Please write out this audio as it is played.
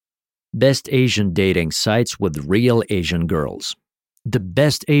Best Asian dating sites with real Asian girls. The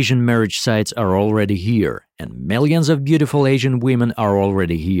best Asian marriage sites are already here, and millions of beautiful Asian women are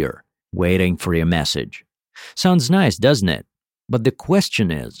already here, waiting for your message. Sounds nice, doesn't it? But the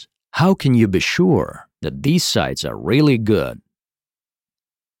question is, how can you be sure that these sites are really good?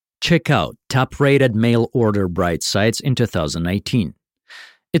 Check out top-rated mail-order bride sites in 2019.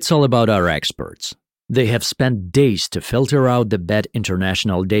 It's all about our experts. They have spent days to filter out the bad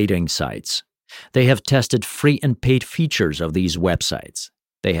international dating sites. They have tested free and paid features of these websites.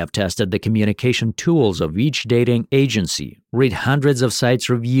 They have tested the communication tools of each dating agency, read hundreds of sites'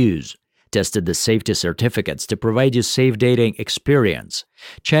 reviews, tested the safety certificates to provide you safe dating experience,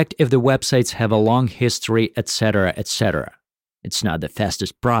 checked if the websites have a long history, etc., etc. It's not the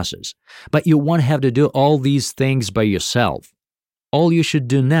fastest process, but you won't have to do all these things by yourself. All you should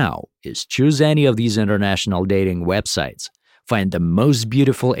do now is choose any of these international dating websites, find the most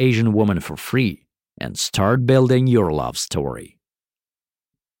beautiful Asian woman for free, and start building your love story.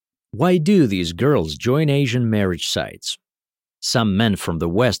 Why do these girls join Asian marriage sites? Some men from the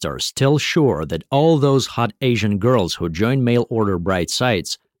West are still sure that all those hot Asian girls who join mail-order bride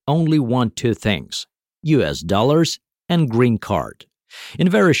sites only want two things: US dollars and green card. In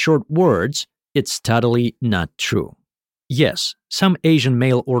very short words, it's totally not true. Yes, some Asian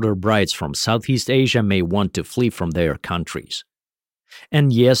mail-order brides from Southeast Asia may want to flee from their countries.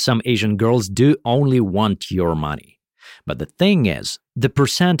 And yes, some Asian girls do only want your money. But the thing is, the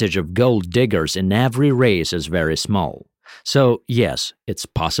percentage of gold diggers in every race is very small. So yes, it's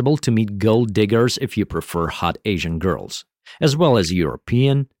possible to meet gold diggers if you prefer hot Asian girls, as well as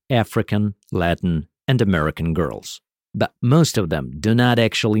European, African, Latin, and American girls. But most of them do not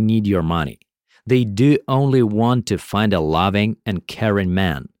actually need your money. They do only want to find a loving and caring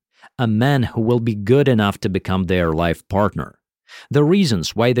man, a man who will be good enough to become their life partner. The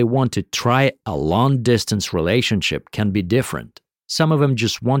reasons why they want to try a long-distance relationship can be different. Some of them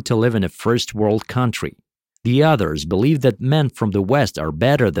just want to live in a first-world country. The others believe that men from the West are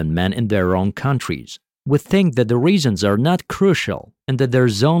better than men in their own countries. We think that the reasons are not crucial and that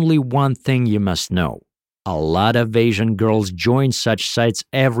there's only one thing you must know. A lot of Asian girls join such sites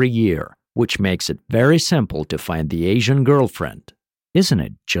every year, which makes it very simple to find the Asian girlfriend. Isn't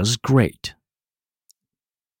it just great?